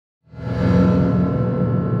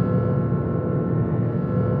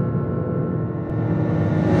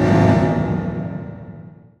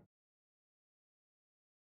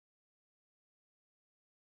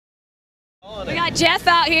got Jeff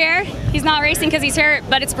out here. He's not racing because he's hurt,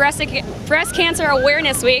 but it's breast cancer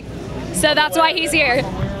awareness week, so that's why he's here.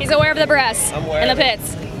 He's aware of the breasts in the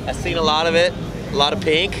pits. I've seen a lot of it, a lot of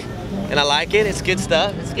pink, and I like it. It's good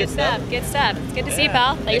stuff. It's good stuff. Good stuff. It's good to see you,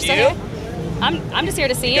 pal. That you're still here. I'm just here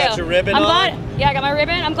to see you. Got your ribbon on? Glad, yeah, I got my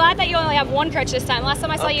ribbon. I'm glad that you only have one crutch this time. Last time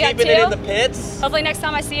I saw you had two. Keeping it in the pits. Hopefully next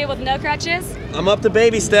time I see you with no crutches. I'm up to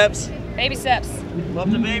baby steps. Baby steps. I'm up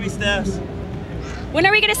to baby steps. When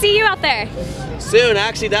are we going to see you out there? Soon.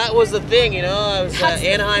 Actually, that was the thing, you know. I was at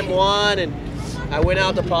Anaheim 1, and I went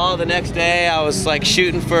out to Paul the next day. I was like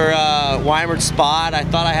shooting for Weimer's spot. I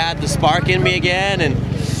thought I had the spark in me again, and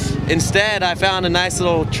instead I found a nice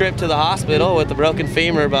little trip to the hospital with a broken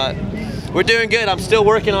femur, but we're doing good. I'm still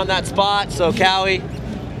working on that spot, so Cowie,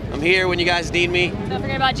 I'm here when you guys need me. Don't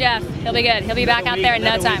forget about Jeff. He'll be good. He'll be back out there in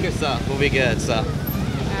no time. So we'll be good, so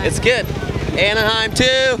it's good. Anaheim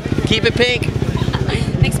 2, keep it pink.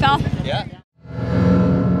 Thanks, pal. Yeah.